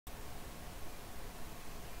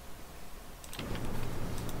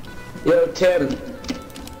Yo, Tim.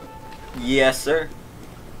 Yes, sir.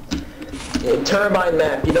 Turbine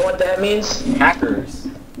map. You know what that means? Hackers.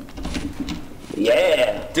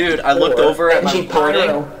 Yeah. Dude, I looked over at my Engi recording,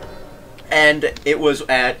 Pyro. and it was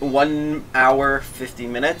at 1 hour 50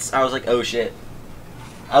 minutes. I was like, oh shit.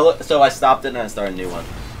 So I stopped it and I started a new one.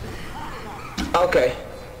 Okay.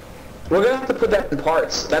 We're gonna have to put that in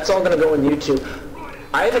parts. That's all gonna go on YouTube.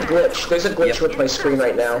 I have a glitch. There's a glitch with my screen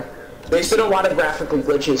right now. There's been a lot of graphical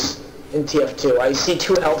glitches in TF2. I see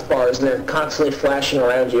 2 health bars and they're constantly flashing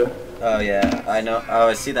around you. Oh yeah, I know. Oh,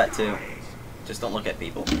 I see that too. Just don't look at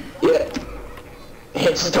people. Yeah.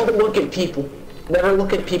 Just don't look at people. Never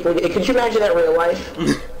look at people. Could you imagine that in real life?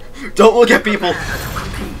 Don't look at people!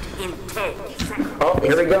 Oh,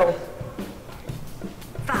 here we go.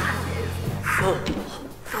 5, 4,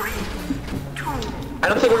 3, 2. I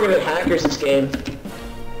don't think we're gonna get hackers this game.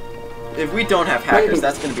 If we don't have hackers, Maybe.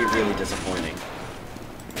 that's gonna be really disappointing.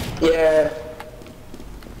 Yeah.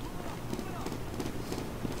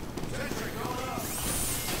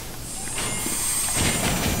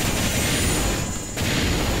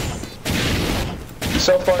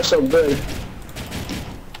 So far, so good.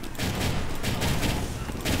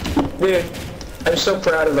 Dude, I'm so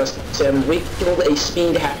proud of us, Tim. We killed a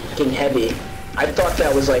speed hacking heavy. I thought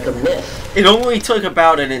that was like a myth. It only took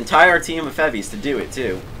about an entire team of heavies to do it,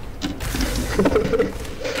 too.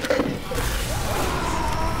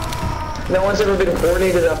 No one's ever been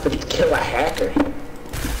coordinated enough to kill a hacker.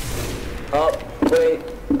 Oh, wait.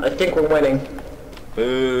 I think we're winning.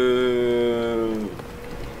 Boo.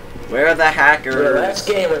 Where are the hackers? Yeah, last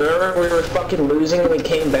game, remember we were fucking losing and we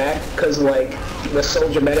came back because, like, the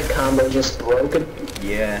soldier medic combo just broken?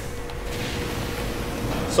 Yeah.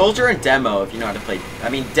 Soldier and demo, if you know how to play. I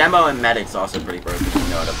mean, demo and medic's also pretty broken if you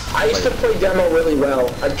know how to play. I used to play demo really well.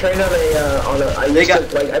 I trained on I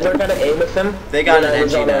learned how to aim with them. They got an I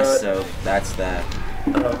was Engi on nest, so that's that.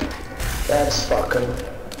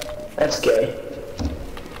 That's gay.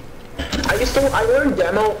 I learned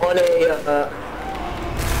demo on a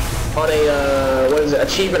what is it,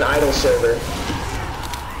 Achievement Idol server.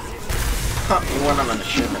 Huh, you went on an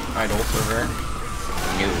achievement idol server?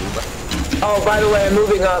 Noob. Oh, by the way, I'm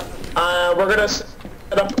moving up. We're gonna set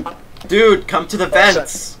up. Dude, come to the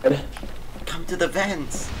vents. Come to the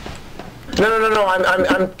vents. No.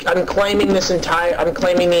 I'm claiming this entire. I'm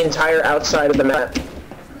claiming the entire outside of the map.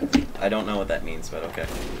 I don't know what that means, but okay.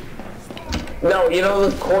 No, you know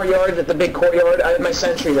the courtyard, the big courtyard? I have my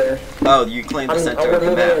sentry there. Oh, you claim the center of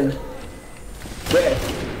the map. In. Yeah.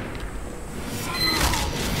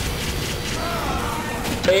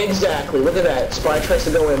 Exactly, look at that. Spy tries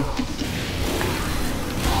to go in.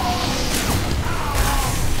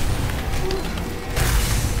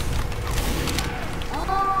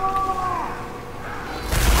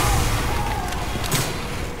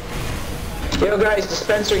 Yo guys,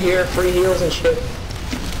 dispenser here, free heals and shit.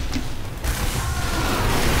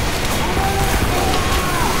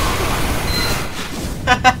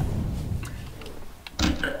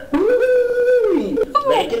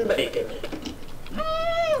 Bacon.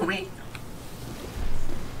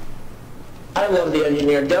 I love the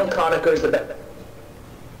engineer. Del Conico's the best.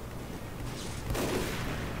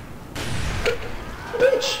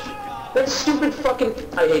 Bitch! That stupid fucking...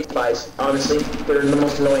 I hate spies, honestly. They're the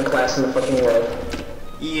most annoying class in the fucking world.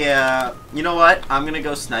 Yeah, you know what? I'm gonna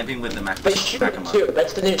go sniping with the Mac. They shoot it too.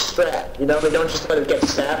 That's the new strat. You know, they don't just let it get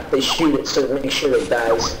sapped. They shoot it so make sure it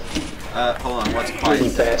dies. Hold on. What's Greedy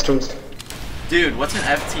quiet? bastards. Dude, what's an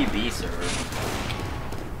FTB server?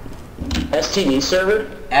 STD server?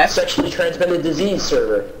 Sexually transmitted disease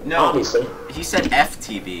server. No, obviously. He said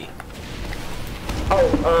FTB. Oh,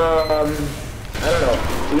 I don't know.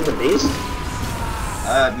 He's a beast?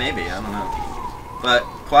 Maybe, I don't know. But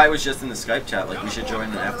Quiet was just in the Skype chat, like, we should join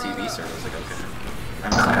an FTB server. I was like,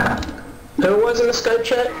 okay. Who was in the Skype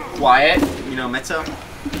chat? Quiet, you know Mitzo?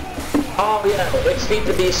 Oh, yeah, it's Feed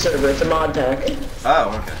the Beast server. It's a mod pack.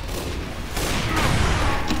 Oh, okay.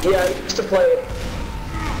 Yeah, I used to play it.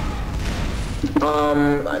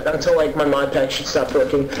 Until, like, my mod pack should stop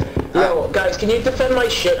working. Yo, guys, can you defend my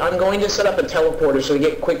shit? I'm going to set up a teleporter so we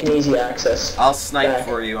get quick and easy access. I'll snipe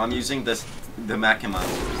for you. I'm using the Mechima.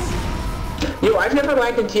 Yo, I've never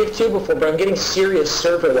lagged in TF2 before, but I'm getting serious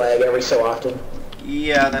server lag every so often.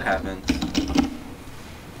 Yeah, that happens.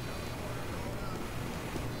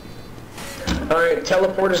 Alright,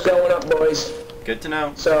 teleporter's going up, boys. Good to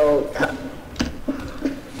know. So...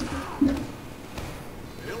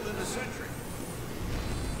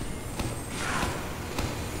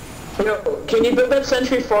 Yo, can you build that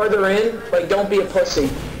sentry farther in? Like, don't be a pussy.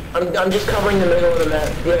 I'm just covering the middle of the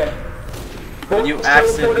map. Yeah. When you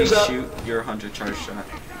accidentally shoot your 100 charge shot.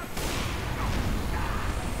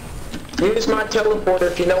 Use my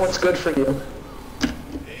teleporter if you know what's good for you.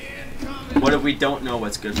 What if we don't know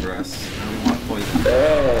what's good for us? And we want poison.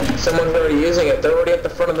 Yeah, someone's already using it. They're already at the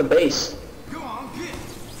front of the base.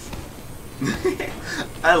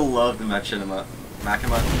 I love the Machinima.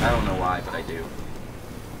 Makima? I don't know why, but I do.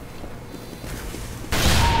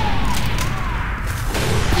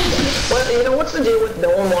 Well, you know what's the deal with no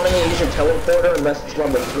one wanting to use your teleporter unless it's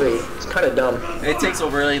level 3? It's kind of dumb. It takes a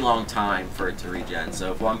really long time for it to regen,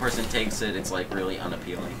 so if one person takes it, it's like really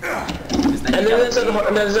unappealing. And then there's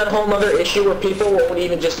that whole other issue where people won't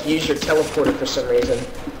even just use your teleporter for some reason.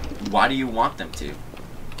 Why do you want them to?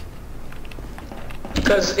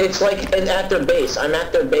 Because it's like at their base. I'm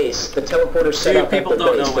at their base. The teleporter's set up at their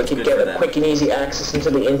base. They can get a quick and easy access into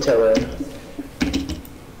the intel room.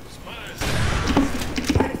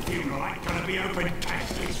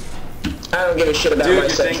 I don't give a shit about my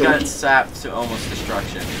sentry. Dude, your thing got sapped to almost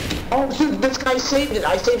destruction. Oh, dude, this guy saved it.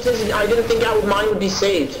 I saved his. I didn't think mine would be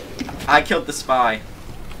saved. I killed the spy.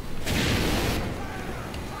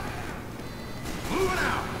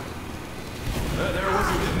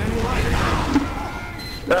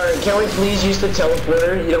 Alright, can we please use the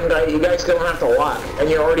teleporter? You guys don't have to walk, and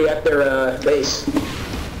you're already at their base.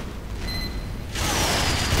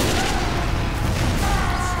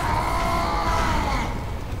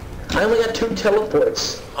 I only got 2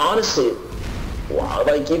 teleports. Honestly, wow,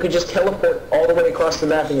 like you could just teleport all the way across the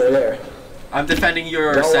map and you're there. I'm defending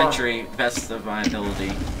your sentry, best of my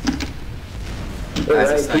ability.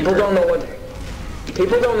 Right. People don't know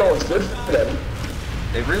what's good for them.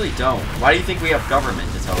 They really don't. Why do you think we have government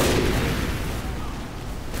to tell us what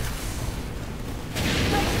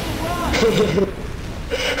to do?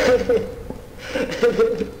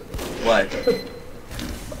 What?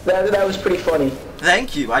 That was pretty funny.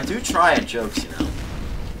 Thank you. I do try at jokes, you know.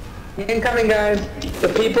 Incoming, guys. The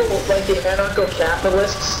people, like the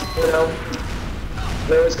anarcho-capitalists, you know,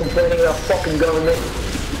 they're always complaining about fucking government.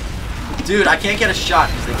 Dude, I can't get a shot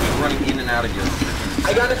because they keep running in and out of your...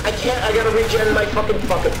 I gotta regen my fucking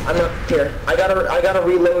I'm not here. I gotta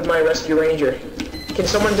reload my rescue ranger. Can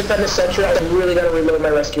someone defend the sentry? I really gotta reload my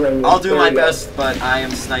rescue ranger. I'll do my best, but I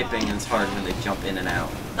am sniping and it's hard when they jump in and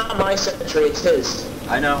out. Not my sentry, it's his.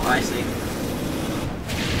 I know, I see.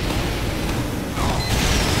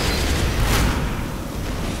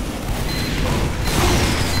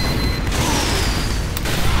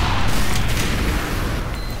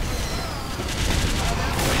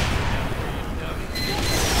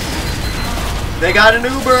 They got an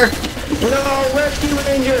Uber! No, rescue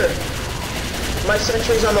ranger! My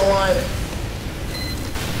sentry's on the line.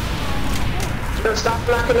 No, stop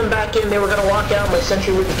knocking them back in. They were gonna walk out. My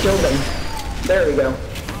sentry wouldn't kill them. There we go.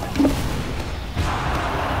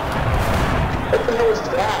 What the hell is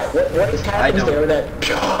that? What is happening there when that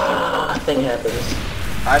thing happens?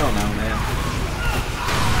 I don't know, man.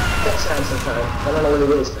 That sounds sometimes. I don't know what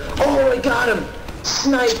it is. Oh, I got him!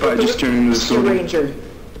 Snipe from the rescue ranger.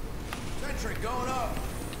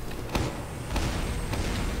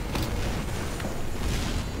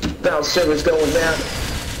 Now server's going down.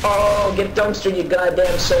 Oh, get dumpstered, you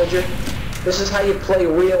goddamn soldier. This is how you play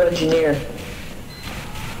real engineer.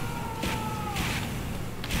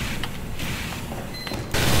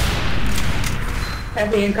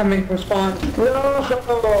 Heavy incoming from spawn. No,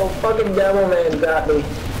 fucking devil man got me.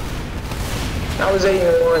 I was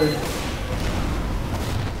 8-1.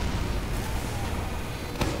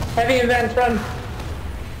 Heavy events, run.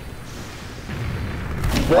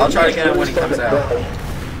 I'll try to get him when he comes out.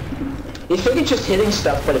 You think it's just hitting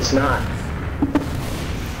stuff, but it's not.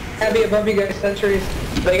 Heavy above you guys, sentries.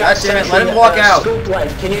 They got God damn it, let him walk out. Scoop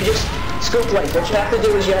life. Can you just scoop life? What you have to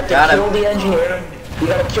do is you have to kill the engineer. You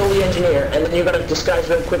gotta kill the engineer, and then you gotta disguise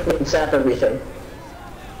real quickly and sap everything.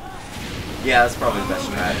 Yeah, that's probably the best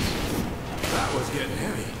strategy. That was getting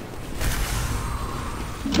heavy.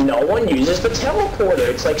 No one uses the teleporter.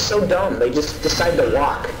 It's like so dumb. They just decide to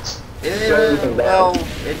walk. Well,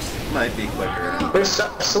 it might be quicker. There's a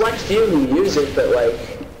select few who use it, but like,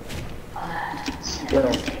 you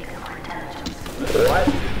know, what?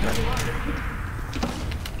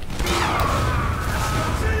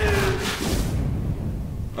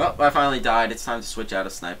 Well, I finally died. It's time to switch out a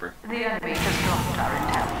sniper. The enemy has dropped our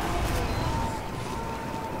intel.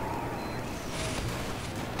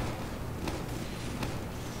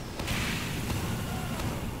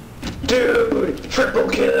 Dude, triple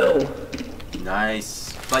kill.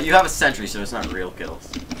 Nice. But you have a sentry, so it's not real kills.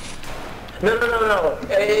 No.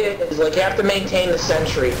 It is like you have to maintain the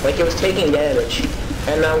sentry. Like it was taking damage,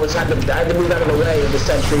 and I had to move out of the way of the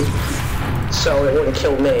sentry, so it wouldn't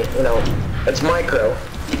kill me. You know, it's micro.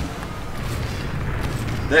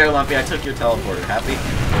 There, Lumpy. I took your teleporter. Happy?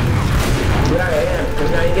 Yeah, I am,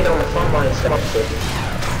 because now you get on the front line stuff.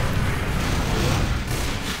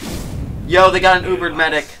 Yo, they got an Ubered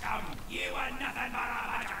medic.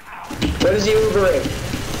 What is he Ubering?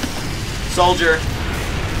 Soldier.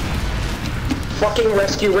 Fucking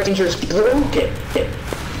rescue rangers broke it.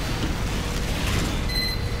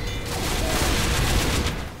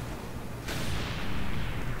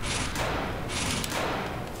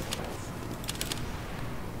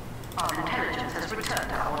 Our intelligence has returned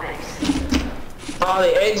to our base. Oh,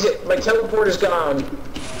 the exit. My teleporter's gone.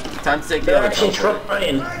 Time to take the They're other actually teleporter.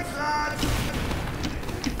 trying.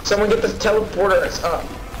 Someone get the teleporter up.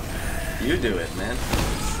 You do it, man.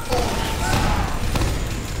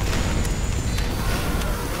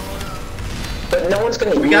 But no one's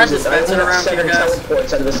gonna use it. We got I dispenser only have around 7 here, guys.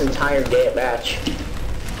 teleports out of this entire game match.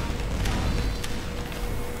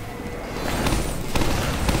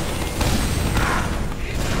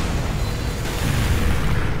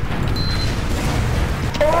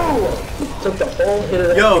 Oh! Took the whole hit of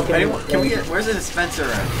the Yo, fucking anyone, can we thing. get, where's the dispenser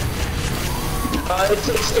at?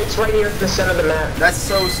 It's right here at the center of the map. That's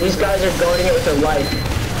so These stupid. guys are guarding it with their life.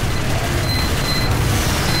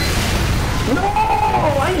 No!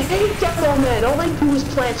 I hate demo men! All they do is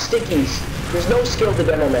plant stickies. There's no skill to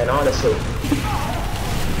demo men, honestly.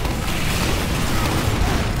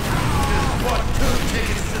 Bought 2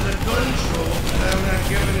 tickets to the gun show, and I'm not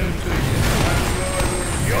giving them to you. I'm going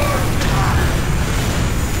with your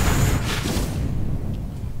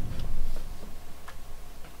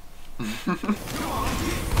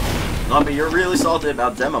No, but you're really salty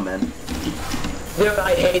about demo men. Dude,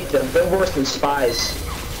 I hate them. They're worse than spies.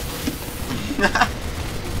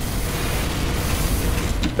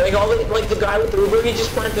 Like the guy with the Uber, he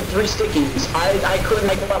just planted 3 stickies. I couldn't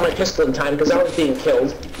make out my pistol in time because I was being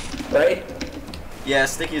killed. Right? Yeah,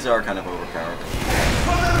 stickies are kind of overpowered.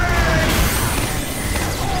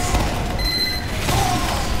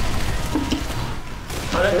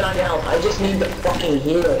 I'm at 9 health. I just need to fucking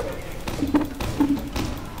heal.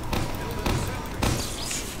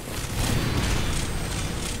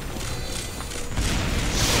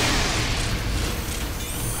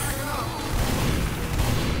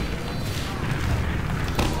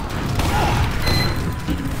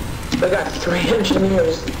 I got 3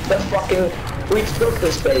 engineers. The fucking... We took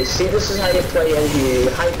this base. See, this is how you play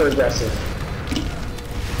Engi. Hyper aggressive.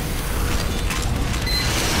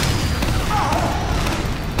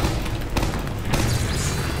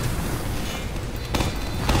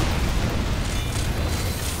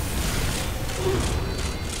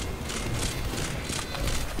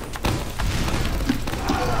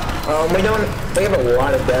 We have a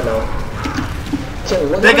lot of demo. Tim,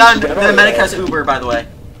 look They how got, much demo the we medic have. has Uber, by the way.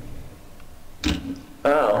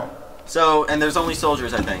 Oh. So, and there's only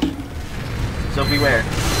soldiers, I think. So beware.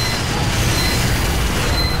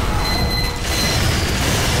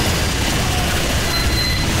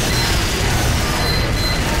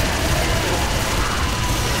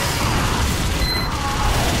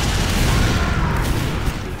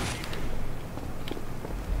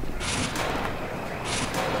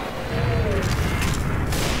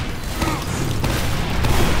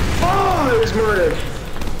 Oh, I was murdered.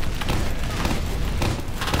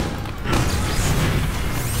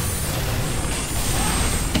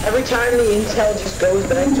 Every time the intel just goes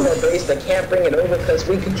back to our base, they can't bring it over because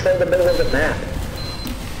we control the middle of the map.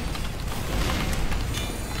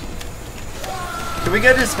 Can we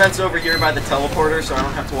get a dispenser over here by the teleporter so I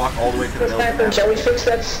don't have to walk all the way to the What's middle of the happened? map? Shall we fix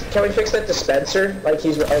that? Can we fix that dispenser? Like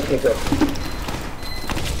he's okay, good.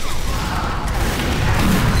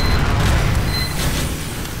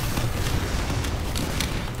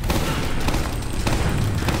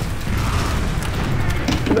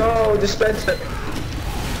 No, dispenser.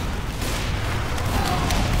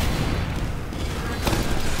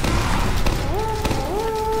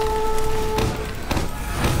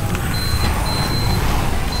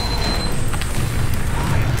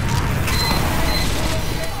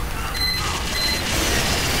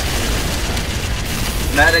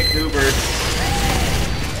 Medic Ubered.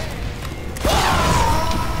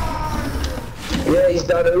 Yeah, he's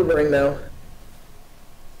done Ubering though.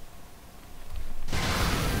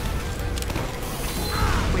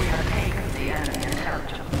 We have taken the enemy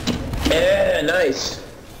intelligence. Yeah, nice.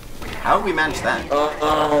 How did we manage that?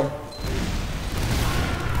 Uh-oh.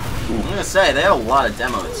 I'm gonna say, they have a lot of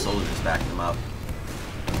demo and soldiers backing them up.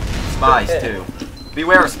 Spies, too.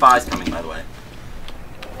 Beware of spies coming, by the way.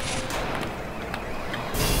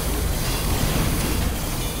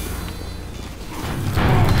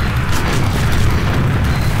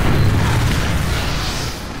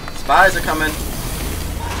 Spies are coming.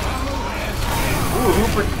 Ooh, who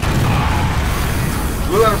put...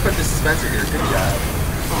 Whoever put the dispenser here, good job.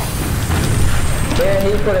 Yeah,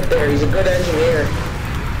 he put it there. He's a good engineer.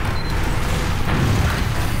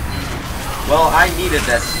 Well, I needed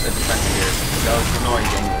this dispenser here. So it's annoying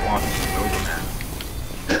getting walking over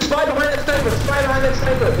that. Spy behind that sniper! Spy behind that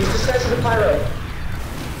sniper! He's disguised as a pyro.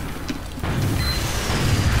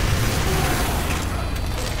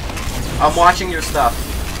 I'm watching your stuff.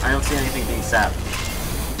 I don't see anything being sapped.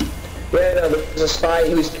 Yeah, no, there's a spy.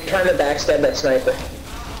 He was trying to backstab that sniper.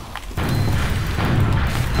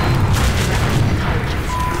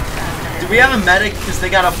 Do we have a medic? Because they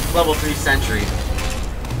got a level 3 sentry.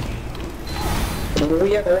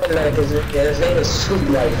 We have one medic. His name is Sweet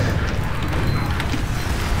Life.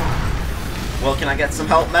 Well, can I get some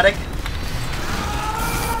help, medic?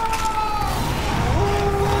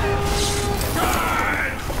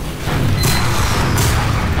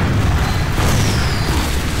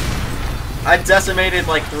 I decimated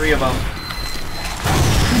like 3 of them.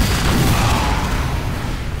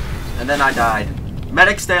 And then I died.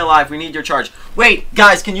 Medic, stay alive. We need your charge. Wait,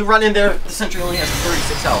 guys, can you run in there? The sentry only has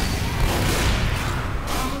 36 health.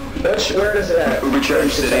 Where is it at? Uber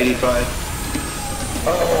charged at 85.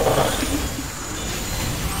 Oh.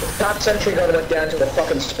 The top sentry gun went down to the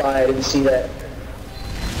fucking spy. I didn't see that.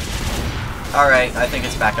 Alright, I think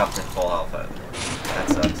it's back up to full health. That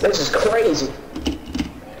sucks. This is crazy.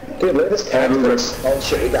 Dude, look at this tactics. Oh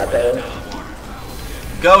shit, he got that.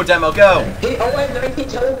 Go, Demo, go! Oh, I have 19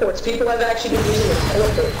 teleports. People have actually been using the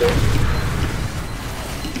teleport, dude.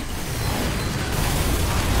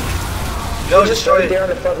 Go, Just destroy right it. there on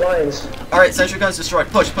the front lines. Alright, sentry gun's destroyed.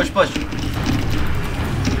 Push, push, push.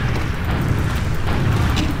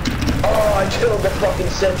 Oh, I killed the fucking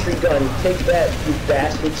sentry gun. Take that, you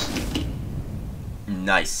bastards.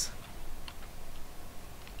 Nice.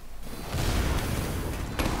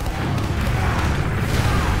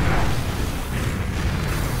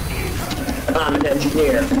 I'm an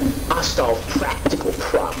engineer. I solve practical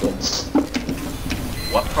problems.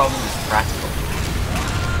 What problem is practical?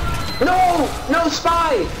 No! No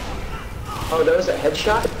spy! Oh, that was a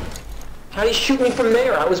headshot? How'd he shoot me from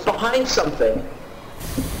there? I was behind something.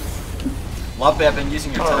 Lumpy, I've been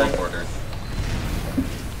using your Oh. teleporter.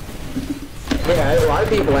 Yeah, a lot of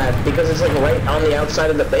people have, because it's like right on the outside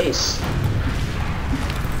of the base.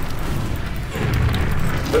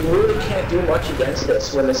 But we really can't do much against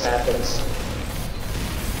this when this happens.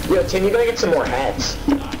 Yo, Tim, you gotta get some more hats.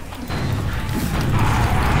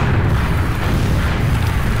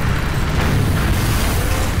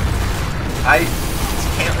 I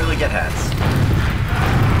can't really get hats.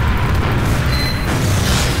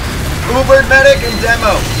 Uber, medic, and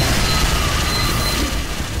demo!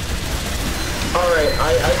 Alright,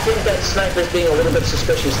 I think that sniper's being a little bit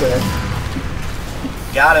suspicious there.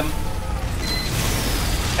 Got him.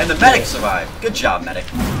 And the medic survived. Good job, medic.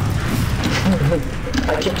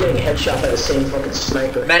 I keep getting headshot by the same fucking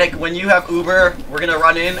sniper. Medic, when you have Uber, we're gonna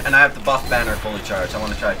run in, and I have the buff banner fully charged. I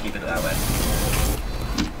want to try to keep it that way.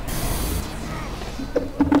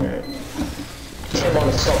 Alright. Tim on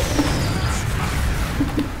assault.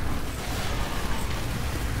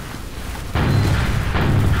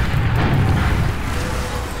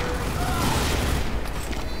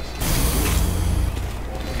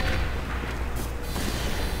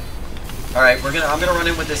 Alright, I'm gonna run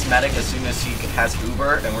in with this medic as soon as he has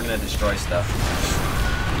Uber, and we're gonna destroy stuff.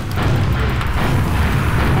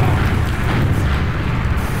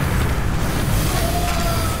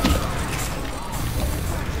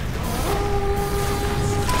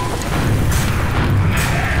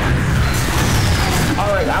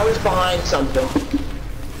 Alright, I was behind something.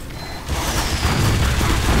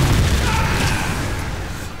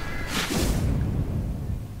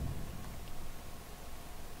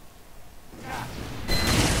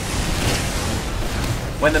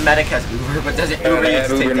 When the medic has Uber, but doesn't Uber they need have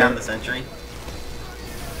to take Uber down now. the sentry?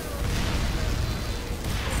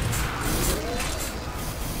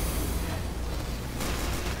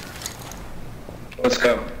 Let's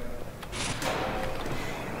go.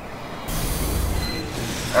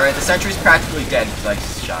 Alright, the sentry's practically dead because I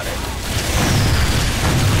just shot it.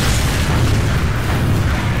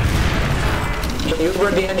 Can you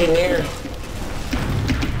Uber the engineer?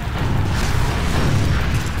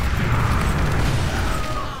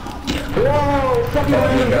 Whoa! Fucking You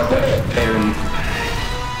random got crit! that fair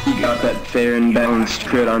and you got that fair and balanced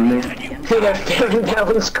crit on there. Dude, that fair and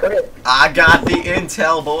balanced crit. I got the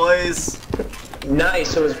intel, boys!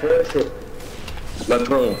 Nice, it was worth it. Let's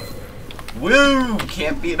roll. Woo!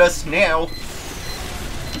 Can't beat us now.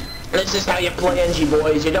 This is how you play Engi,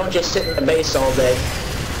 boys. You don't just sit in the base all day.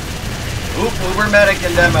 Oop, Uber medic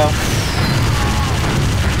and demo.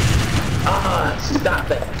 Ah, stop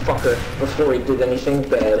that fucker before he did anything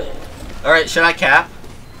bad. Alright, should I cap?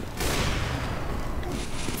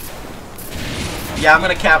 Yeah, I'm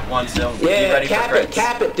gonna cap one, so be Yeah, ready for crits.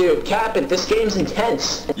 cap it, dude, cap it. This game's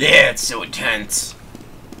intense. Yeah, it's so intense.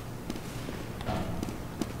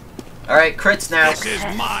 Alright, crits now. This is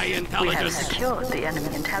my intelligence. We have secured the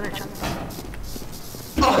enemy intelligence.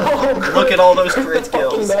 Oh, good. Look at all those Good, crit the fucking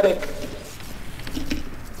kills. medic.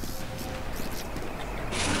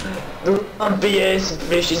 The obvious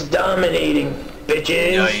fish is dominating,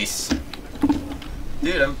 bitches. Nice.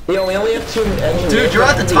 Dude, I'm... Yo, we only have 2 engineers. Dude, you're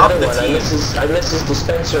at the top of the team. I miss his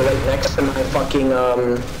dispenser right next to my fucking,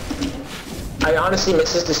 I honestly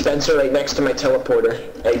miss his dispenser right next to my teleporter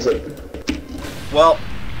exit. Well,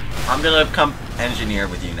 I'm gonna come engineer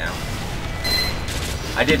with you now.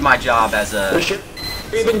 I did my job as a...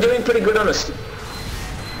 We've been doing pretty good on this.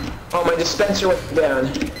 Oh, my dispenser went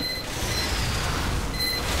down.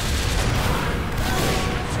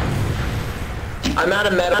 I'm out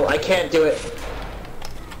of metal. I can't do it.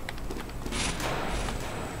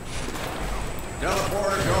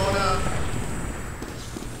 Teleporter going up.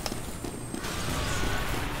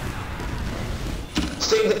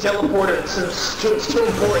 Save the teleporter. It's too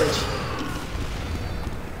important.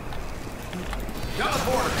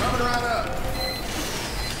 Teleporter coming right up.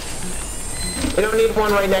 We don't need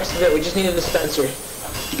one right next to it. We just need a dispenser.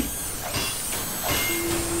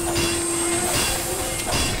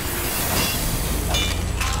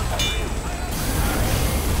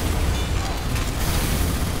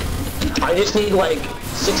 I just need like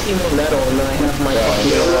 60 more metal and then I have my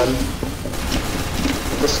fucking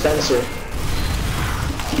dispenser.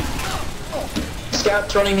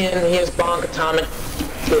 Scout's running in, he has bonk atomic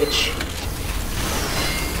bitch.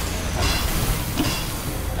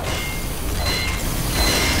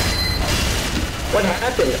 What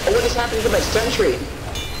happened? Oh, what has happened to my sentry?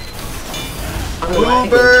 I'm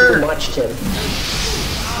lagging too much, Tim.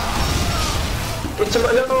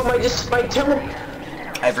 It's my tele...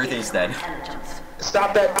 Everything's dead.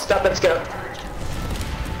 Stop that scout.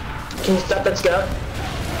 Can you stop that scout?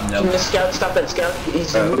 Nope. Can the scout stop that scout?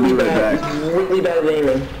 He's I'll really be right bad. back. He's really bad at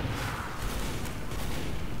aiming.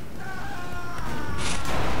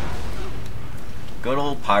 Good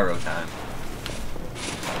old pyro time.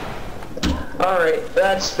 Alright,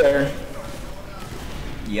 that's fair.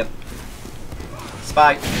 Yep.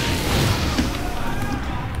 Spy.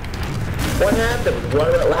 What happened?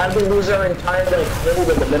 How did we lose our entire hold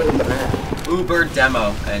in the middle of the map? Uber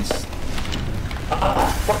demo and...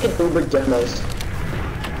 Fucking Uber demos.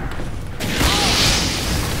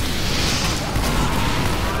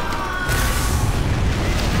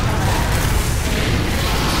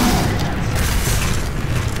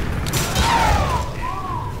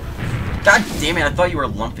 God damn it, I thought you were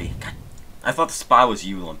Lumpy. God, I thought the spy was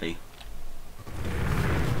you, Lumpy.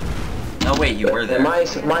 Oh wait, you were there. My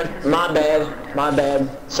bad.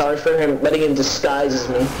 Sorry for him letting him disguise as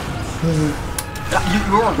me.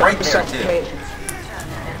 You were right there too.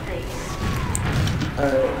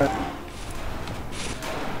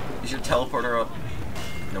 Is your teleporter up?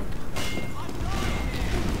 Nope.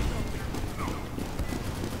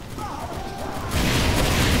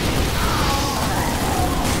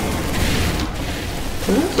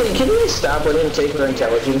 Can you stop letting him take her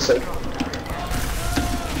intelligence? Like,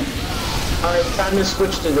 alright, time to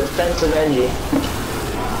switch to defensive Engi.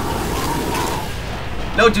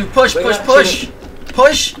 No, dude, push!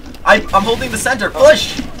 Push! I'm holding the center.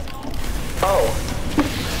 Push! Oh.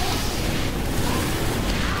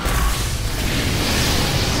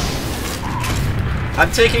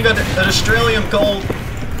 I'm taking an Australian gold.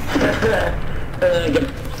 Get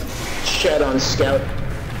shed on scout.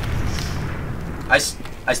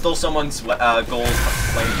 I stole someone's gold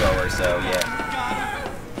flamethrower, so yeah.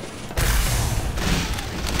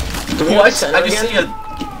 Do we What? have I just again? see a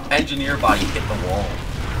engineer body hit the wall.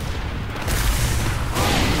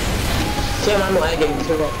 Tim, I'm lagging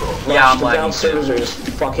too. Yeah, I'm the lagging Valve servers too. are just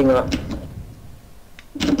fucking up.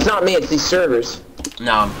 It's not me, it's these servers.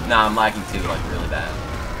 No, I'm lagging too, like really bad.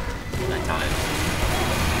 That time.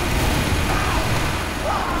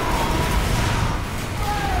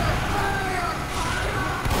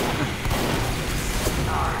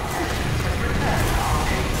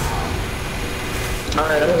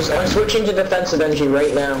 Alright, I'm switching to defensive Engi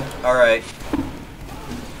right now. Alright.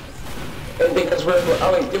 Because we're...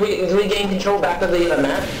 Oh wait, did we gain control back of the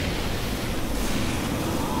map?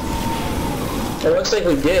 It looks like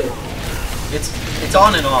we did. It's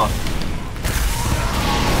on and off.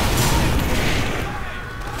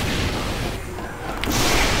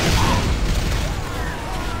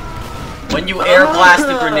 When you air blast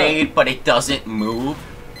a grenade, but it doesn't move,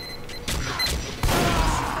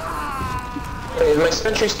 Wait, my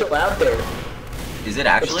sentry's still out there. Is it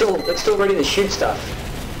actually? It's still ready to shoot stuff.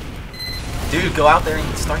 Dude, go out there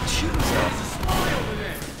and start shooting stuff.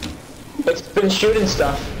 It's been shooting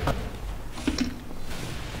stuff.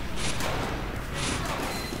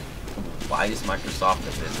 Why is Microsoft a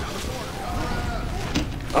business?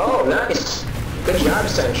 Oh, nice. Good job,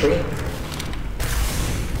 Sentry.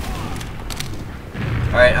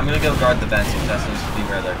 Alright, I'm gonna go guard the vents because that seems to be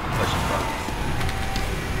where they're pushing from.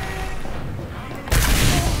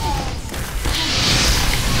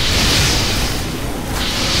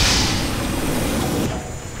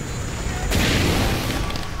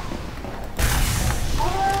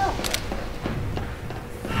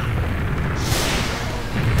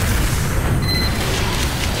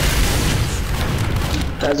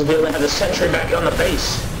 As if we only have a sentry back on the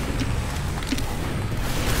base.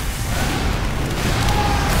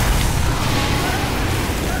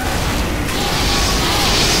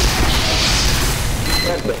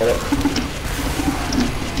 God damn it.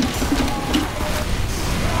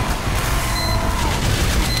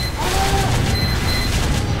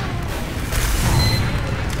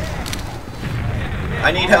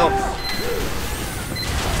 I need help.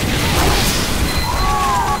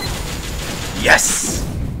 Yes!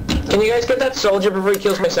 Can you guys get that soldier before he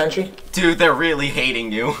kills my sentry? Dude, they're really hating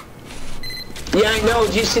you. Yeah, I know.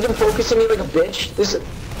 Do you see them focusing me like a bitch?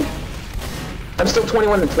 I'm still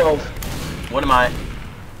 21 to 12. What am I?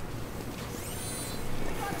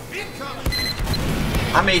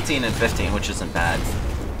 I'm 18 and 15, which isn't bad.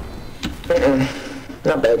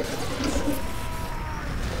 Not bad.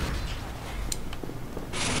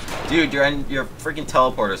 Dude, your freaking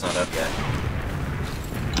teleporter's not up yet.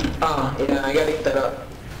 Oh, yeah, I gotta get that up.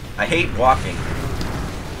 I hate walking.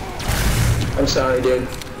 I'm sorry, dude.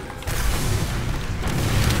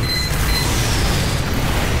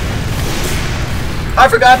 I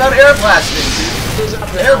forgot about air blasting, dude. He's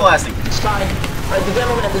up now. Air blasting. Spy. Alright, the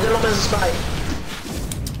devilman's a spy.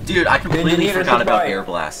 Dude, I completely forgot about air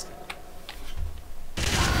blast.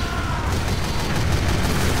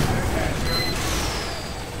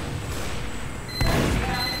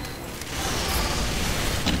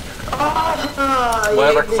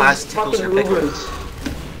 Whatever class tickles your pickle.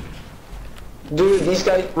 Dude, these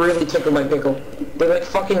guys really tickled my pickle. They're like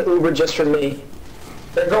fucking Uber just for me.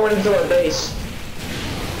 They're going into our base.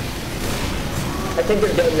 I think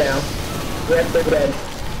they're dead now. Yep, they're dead.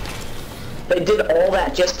 They did all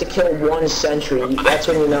that just to kill one sentry. That's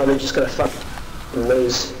when you know they're just gonna fucking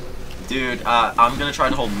lose. Dude, I'm gonna try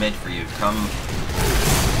to hold mid for you. Come.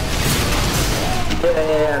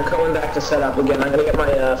 Yeah, I'm coming back to set up again. I'm gonna get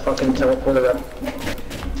my fucking teleporter up.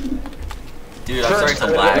 Dude, I'm starting to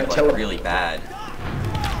lag like really bad.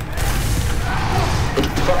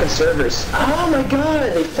 Fucking servers. Oh my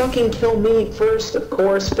god, they fucking kill me first, of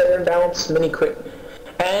course, fair and balanced, mini quick.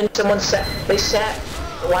 And someone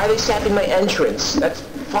why are they sapping my entrance? That's,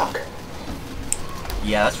 fuck.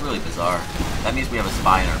 Yeah, that's really bizarre. That means we have a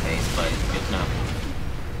spy in our base, but it's good to know.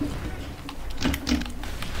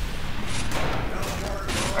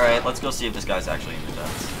 Alright, let's go see if this guy's actually in the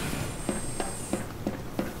vents.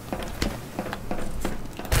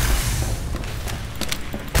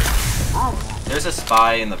 There's a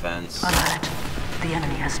spy in the vents. Alert. The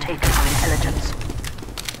enemy has taken our intelligence.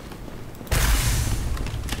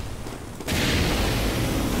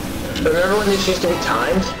 Remember when this used to be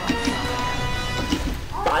timed?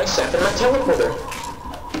 I sat in my teleporter.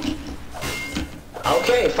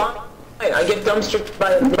 Okay, fine. I get dumpstered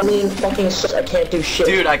by a million fucking I can't do shit.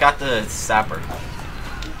 Dude, I got the sapper.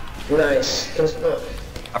 Nice.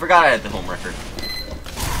 I forgot I had the home record.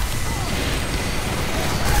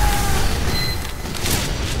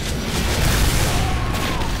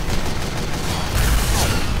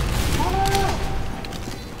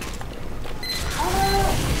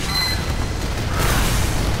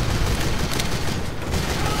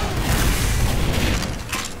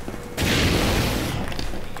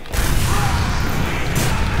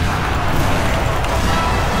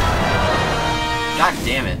 God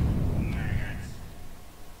damn it.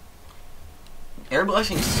 Air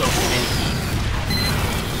blushing is so finicky.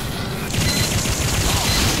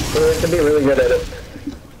 You have to be really good at it.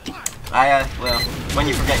 Well, when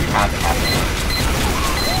you forget you have it happen.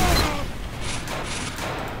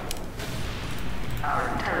 Our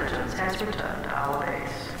intelligence has returned to our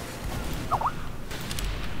base.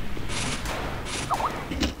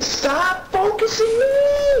 Stop focusing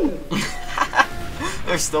me!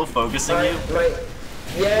 They're still focusing you?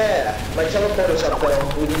 Yeah, my teleporter's up there.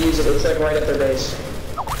 We can use it. It's like right at their base.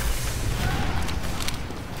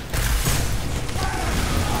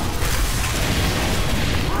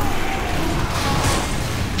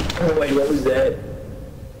 Wait, what was that?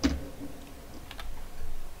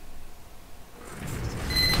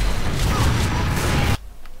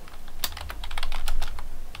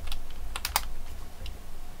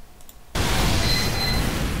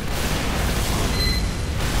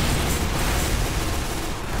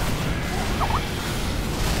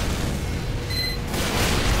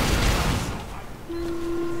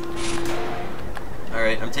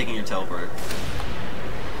 Alright, I'm taking your teleporter.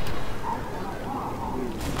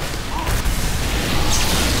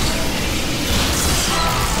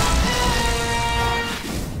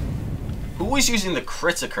 Who is using the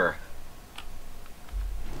Critiker?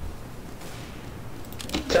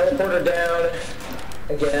 Teleporter down.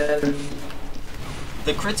 Again.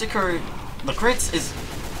 The Critiker... The Crits is,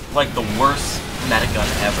 like, the worst metagun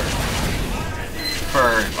ever.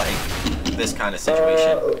 For, like, this kind of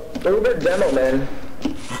situation. Uber demo, man.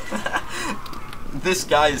 This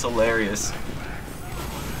guy is hilarious.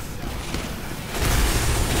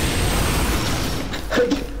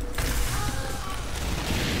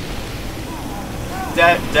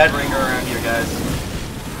 Dead ringer around here, guys.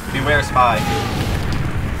 Beware spy.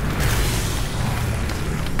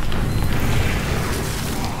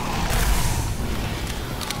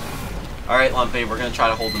 Alright, Lumpy, we're gonna try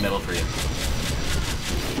to hold the middle for you.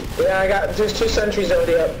 Yeah, there's 2 sentries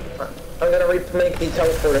already up. I'm gonna remake the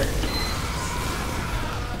teleporter.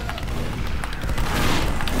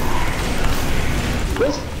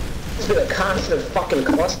 This has been a constant fucking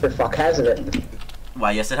clusterfuck, hasn't it?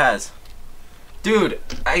 Why, yes it has. Dude,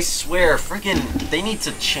 I swear, freaking, they need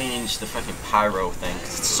to change the freaking pyro thing,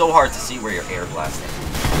 'cause it's so hard to see where you're air blasting.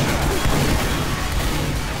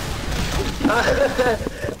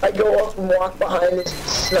 I go up and walk behind this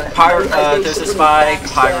sniper. Pyro, there's a spy,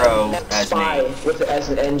 pyro, as spy me. as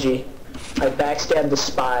an Engi. I backstabbed the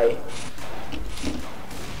spy.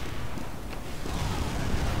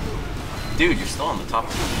 Dude, you're still on the top.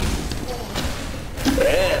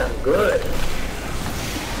 Yeah, good.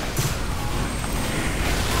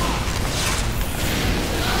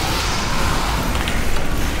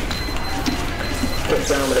 Get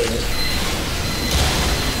dominated.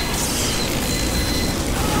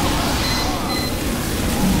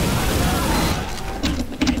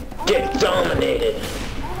 Get dominated.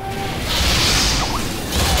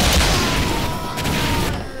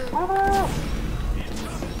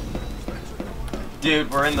 Dude,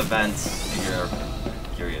 we're in the vents. If you're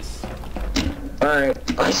curious. Alright,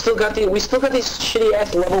 we still got these shitty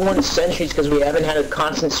ass level 1 sentries because we haven't had a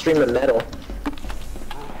constant stream of metal.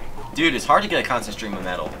 Dude, it's hard to get a constant stream of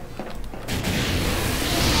metal.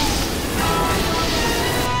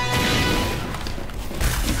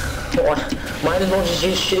 Might as well just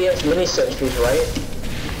use shitty ass mini sentries, right?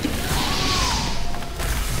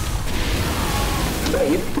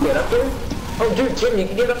 Wait, you can get up here? Oh dude, Jim, you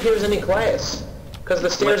can get up here as any class. Because the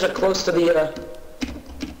stairs are close to the,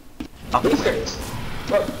 Up these where? things.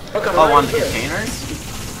 Look, I'm Oh, right on the here. containers?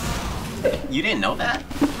 You didn't know that?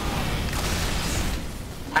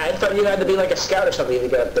 I thought you had to be like a scout or something to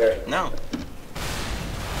get up there. No.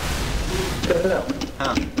 Good to know.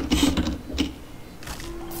 Huh.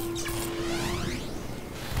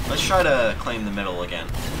 Let's try to claim the middle again.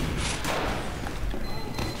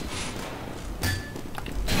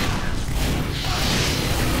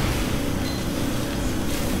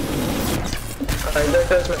 Alright, there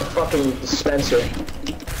goes my fucking dispenser.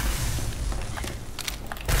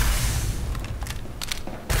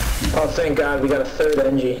 Oh, thank God, we got a 3rd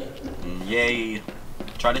Engi. Yay.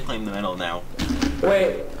 Try to claim the middle now.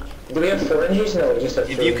 Wait, do we have 4 Engis? No, we just have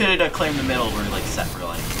 3. If you could claim the middle, we're like set for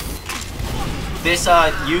life. This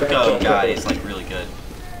Yuko guy is like really good.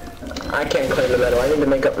 I can't claim the medal. I need to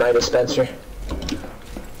make up my dispenser.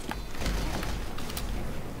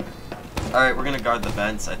 Alright, we're gonna guard the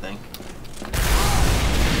vents, I think.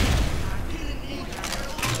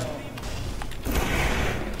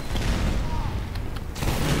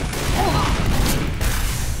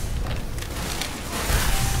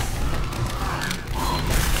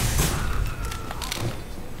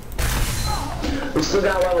 We still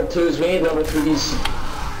got level 2s. We need level 3s.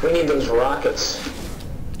 We need those rockets.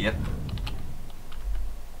 Yep.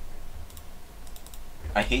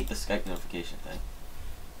 I hate the Skype notification thing.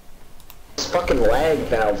 This fucking lag,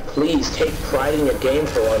 Valve. Please take pride in your game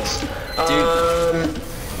for once. Dude.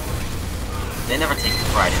 They never take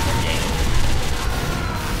pride in their game.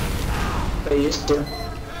 They used to.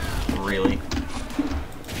 Really?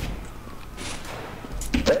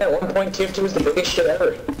 Yeah, at one point TF2 was the biggest shit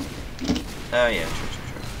ever. Oh yeah, true.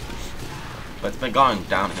 But it's been going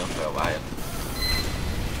downhill for a while.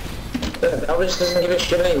 Valve just doesn't give a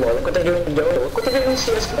shit anymore. Look what they're doing to Dota. Look what they're doing in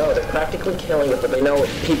CSGO. They're practically killing it, but they know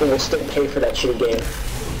people will still pay for that shitty game.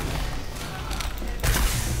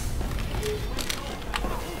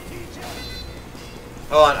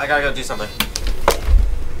 Hold on, I gotta go do something.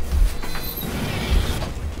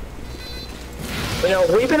 You know,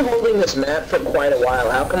 we've been holding this map for quite a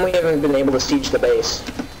while. How come we haven't been able to siege the base?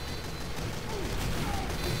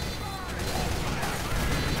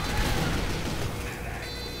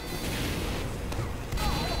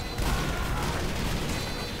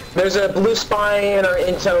 There's a blue spy in our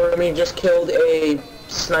intel room. He just killed a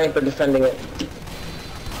sniper defending it.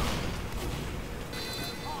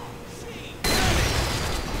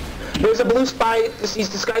 There's a blue spy. He's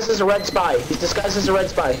disguised as a red spy. He's disguised as a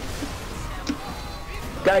red spy.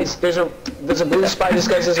 Guys, there's a blue spy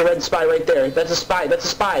disguised as a red spy right there. That's a spy. That's a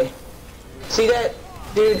spy. See that?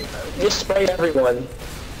 Dude, just spray everyone.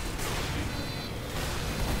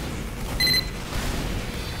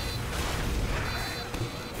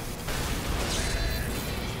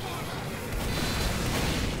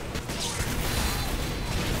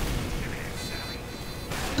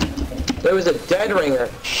 There was a dead ringer.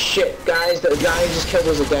 Shit, guys, the guy I just killed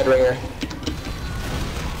was a dead ringer.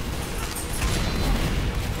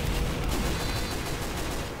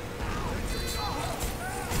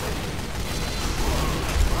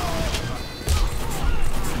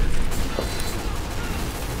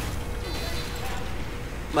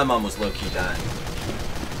 My mom was low-key dying.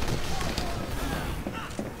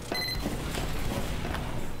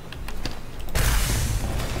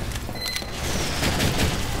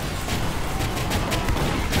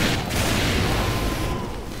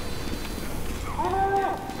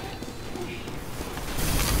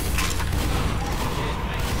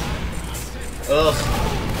 Ugh.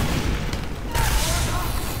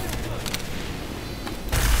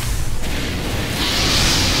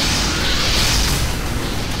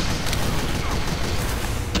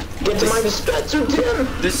 Get to my dispenser, Tim!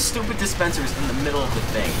 This stupid dispenser is in the middle of the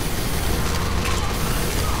thing.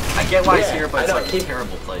 I get why it's here, but it's like a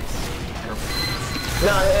terrible place. Terrible.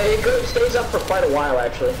 No, it stays up for quite a while,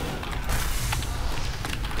 actually.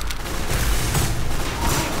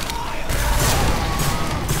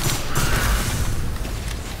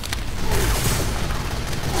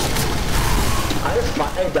 I have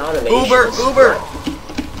 5 dominations.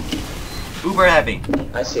 Uber heavy.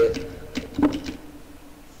 I see it.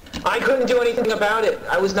 I couldn't do anything about it.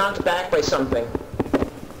 I was knocked back by something.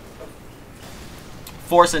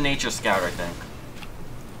 Force of Nature Scout, I think.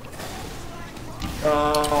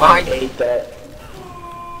 Oh, Behind. I hate that.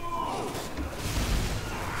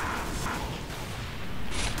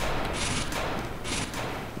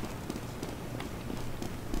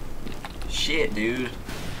 Shit, dude.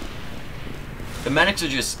 The medics are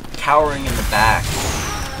just cowering in the back.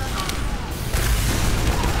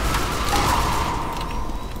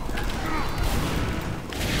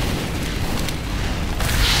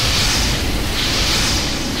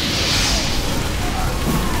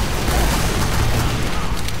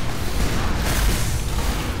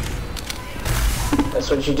 That's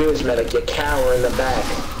what you do as medic, you cower in the back.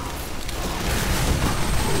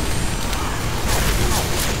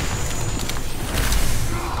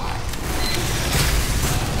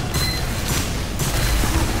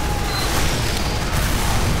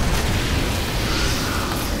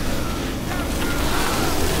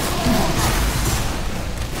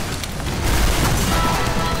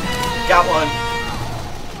 Got one.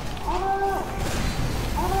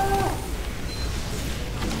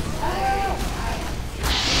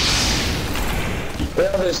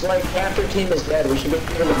 Well, there's like half their team is dead. We should be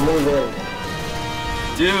able to move in.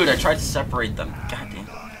 Dude, I tried to separate them. God damn.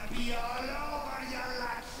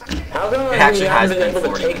 How come It we actually has haven't been been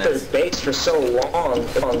able to 40 take minutes. their base for so long?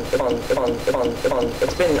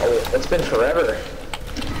 It's been forever.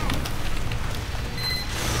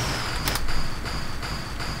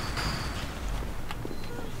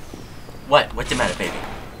 What? What's the matter, baby?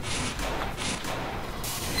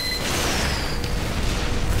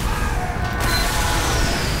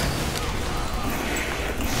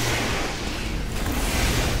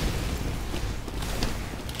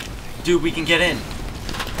 Dude, we can get in.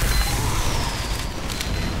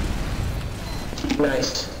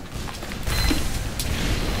 Nice.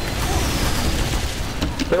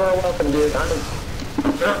 You are welcome, dude.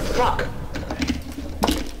 Fuck!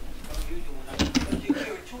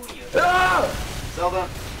 No! Zelda.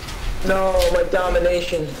 No, my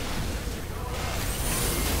domination.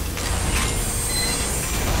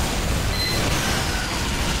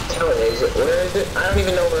 Where is it? Where is it? I don't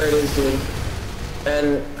even know where it is, dude.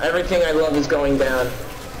 And everything I love is going down.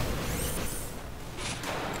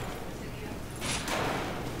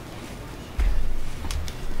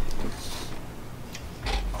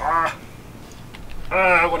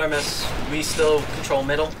 what I miss? We still control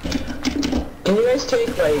middle? Can you guys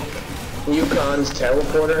take, like, Yukon's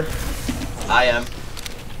teleporter? I am.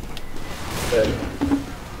 Good.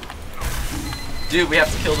 Dude, we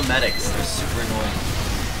have to kill the medics. They're super annoying.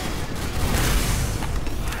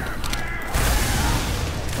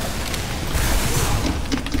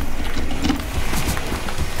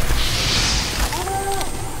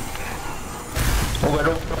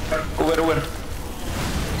 Over.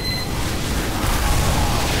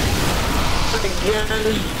 Again.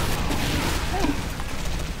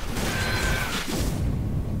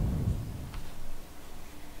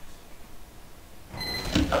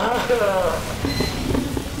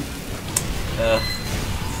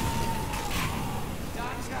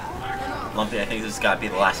 Lumpy, I think this has got to be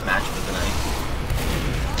the last match for the night.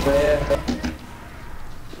 Yeah.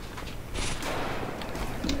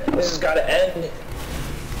 This has got to end.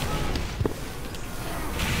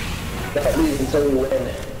 Not leave until we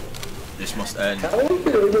win. This must end. How are we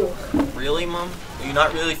gonna do? Really, Mom? Are you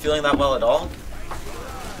not really feeling that well at all?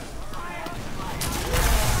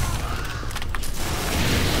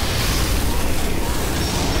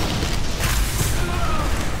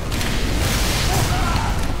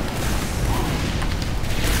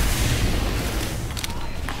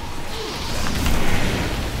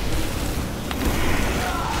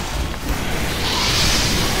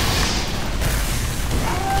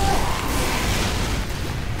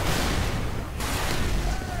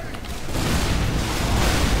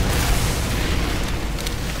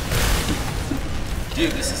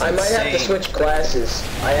 Dude, this is I might insane. have to switch classes.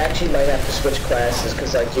 I actually might have to switch classes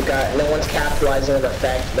because, like, no one's capitalizing on the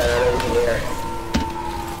fact that I'm an engineer.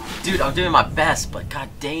 Dude, I'm doing my best, but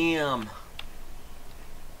goddamn.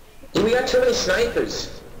 Dude, we got too many snipers.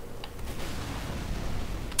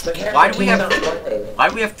 Like, Why do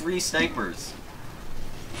we have 3 snipers?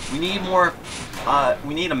 We need more.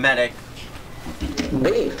 We need a medic.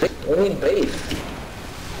 Beef. We need beef.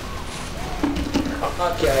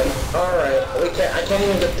 Okay, alright. I can't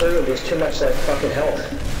even get through. There's too much, like, fucking health.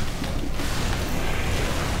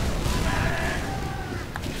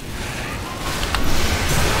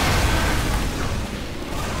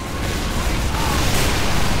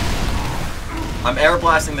 I'm air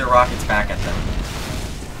blasting their rockets back at them.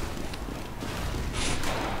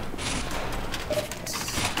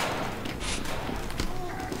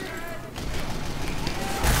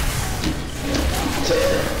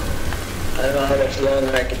 I don't know how much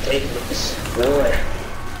longer I can take this war.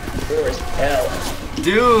 War is hell.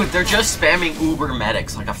 Dude, they're just spamming Uber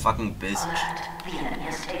medics like a fucking business. The enemy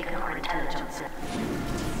has taken our intelligence.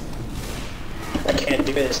 I can't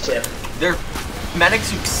do this, Tim. They're medics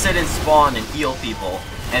who sit and spawn and heal people,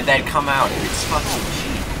 and then come out. It's fucking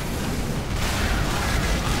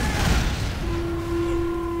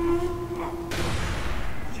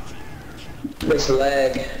cheap. This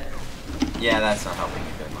lag. Yeah, that's not helping me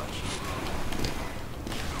very much.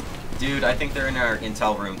 Dude, I think they're in our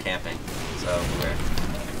intel room camping. So, we're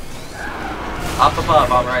up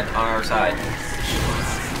above, on our side.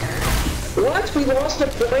 What? We lost a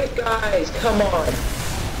point, guys. Come on.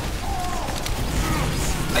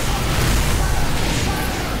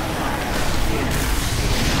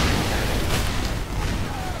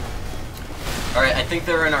 Alright, I think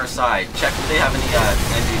they're in our side. Check if they have any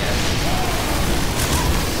Engi nets.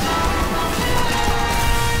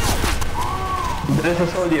 There's a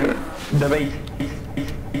soldier. The base.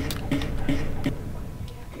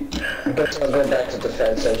 I guess I'll go back to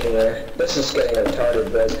defense engineer. This is getting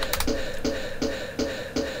retarded, but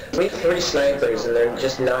we have 3 snipers and they're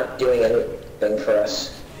just not doing anything for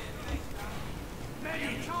us.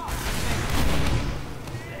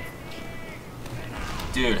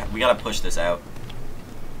 Dude, we gotta push this out.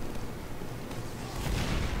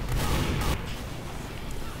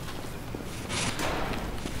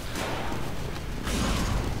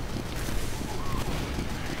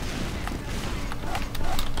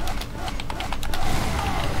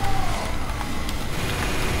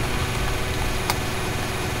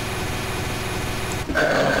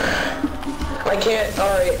 I can't.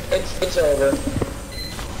 Alright, it's over.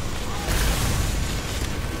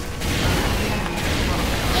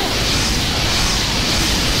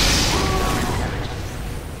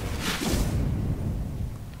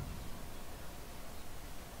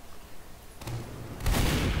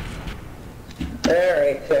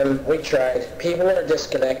 Alright, Tim, we tried. People are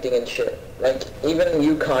disconnecting and shit. Like, even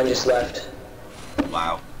Yukon just left.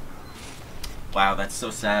 Wow. Wow, that's so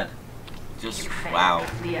sad. Just, wow.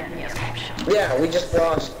 The enemy has captured. Yeah, we just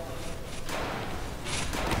lost.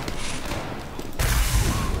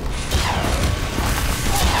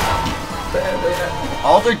 Yeah.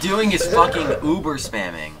 All they're doing is fucking Uber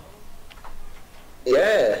spamming.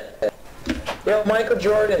 Yeah. Yo, Michael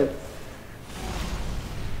Jordan.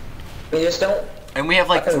 You just don't... And we have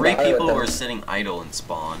like fucking 3 bother people with who are them. sitting idle in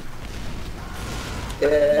spawn.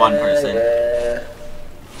 Yeah, 1 person. Yeah.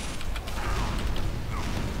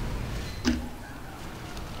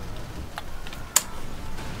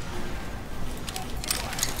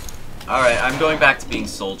 Alright, I'm going back to being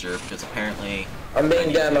soldier, because apparently... I'm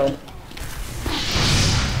being demo.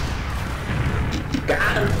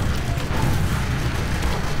 Got him.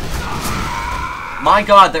 My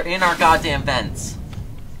god, they're in our goddamn vents.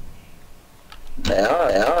 Thanks,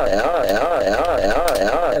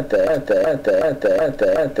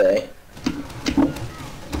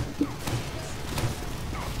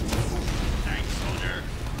 soldier.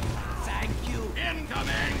 Thank you.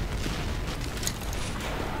 Incoming.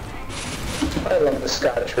 I love the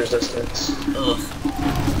Scottish resistance. Ugh.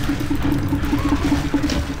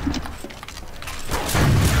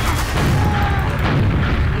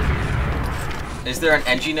 Is there an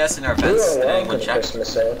Engi nest in our vents? Ooh, Did welcome anyone to check? Christmas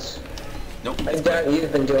Saints. Nope. I doubt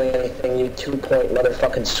you've been doing anything, you 2-point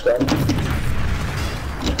motherfucking scrum.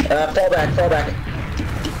 Fall back, fall back.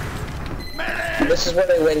 This is where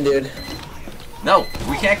they win, dude. No,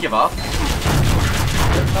 we can't give up.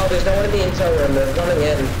 Oh, there's no one in the intel room, they're running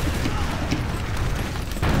in.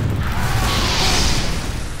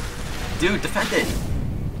 Dude, defend it.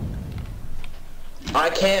 I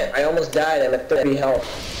can't, I almost died, I'm at 30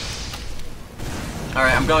 health.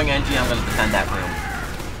 Alright, I'm going Engi, I'm gonna defend that room.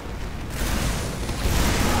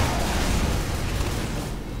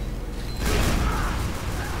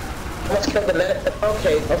 Let's kill the medic.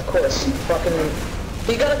 Okay, of course, you fucking...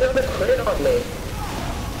 He got another crit on me.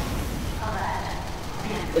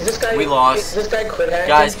 Is this guy... We lost. Is this guy crit hacking?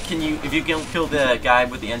 Guys, can you, if you can kill the guy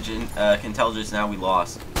with the engine, intelligence now, we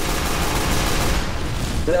lost.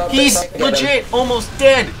 No, He's but I can get him. legit almost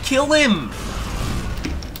dead! Kill him!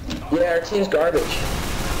 Yeah, our team's garbage.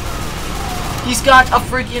 He's got a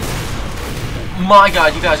freaking... My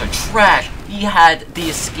god, you guys are trash! He had the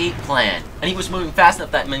escape plan, and he was moving fast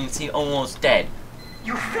enough that means he almost dead.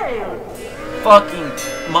 You failed. Fucking...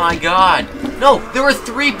 My god. No, there were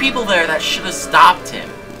 3 people there that should have stopped him.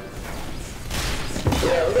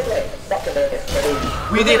 Yeah, we did like fucking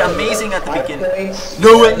it. We did amazing at the beginning. Points,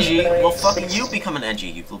 No 7 Engi! Well, points, fucking 6. you become an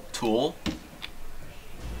Engi, you little tool.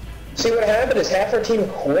 See, what happened is half our team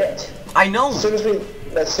quit. I know! As soon as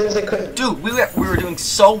they couldn't... Dude, we were doing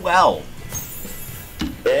so well.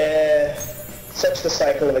 Yeah, such the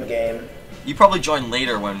cycle of the game. You probably joined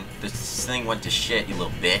later when this thing went to shit, you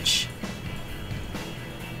little bitch.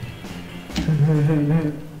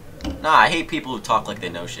 Nah, I hate people who talk like they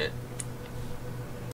know shit.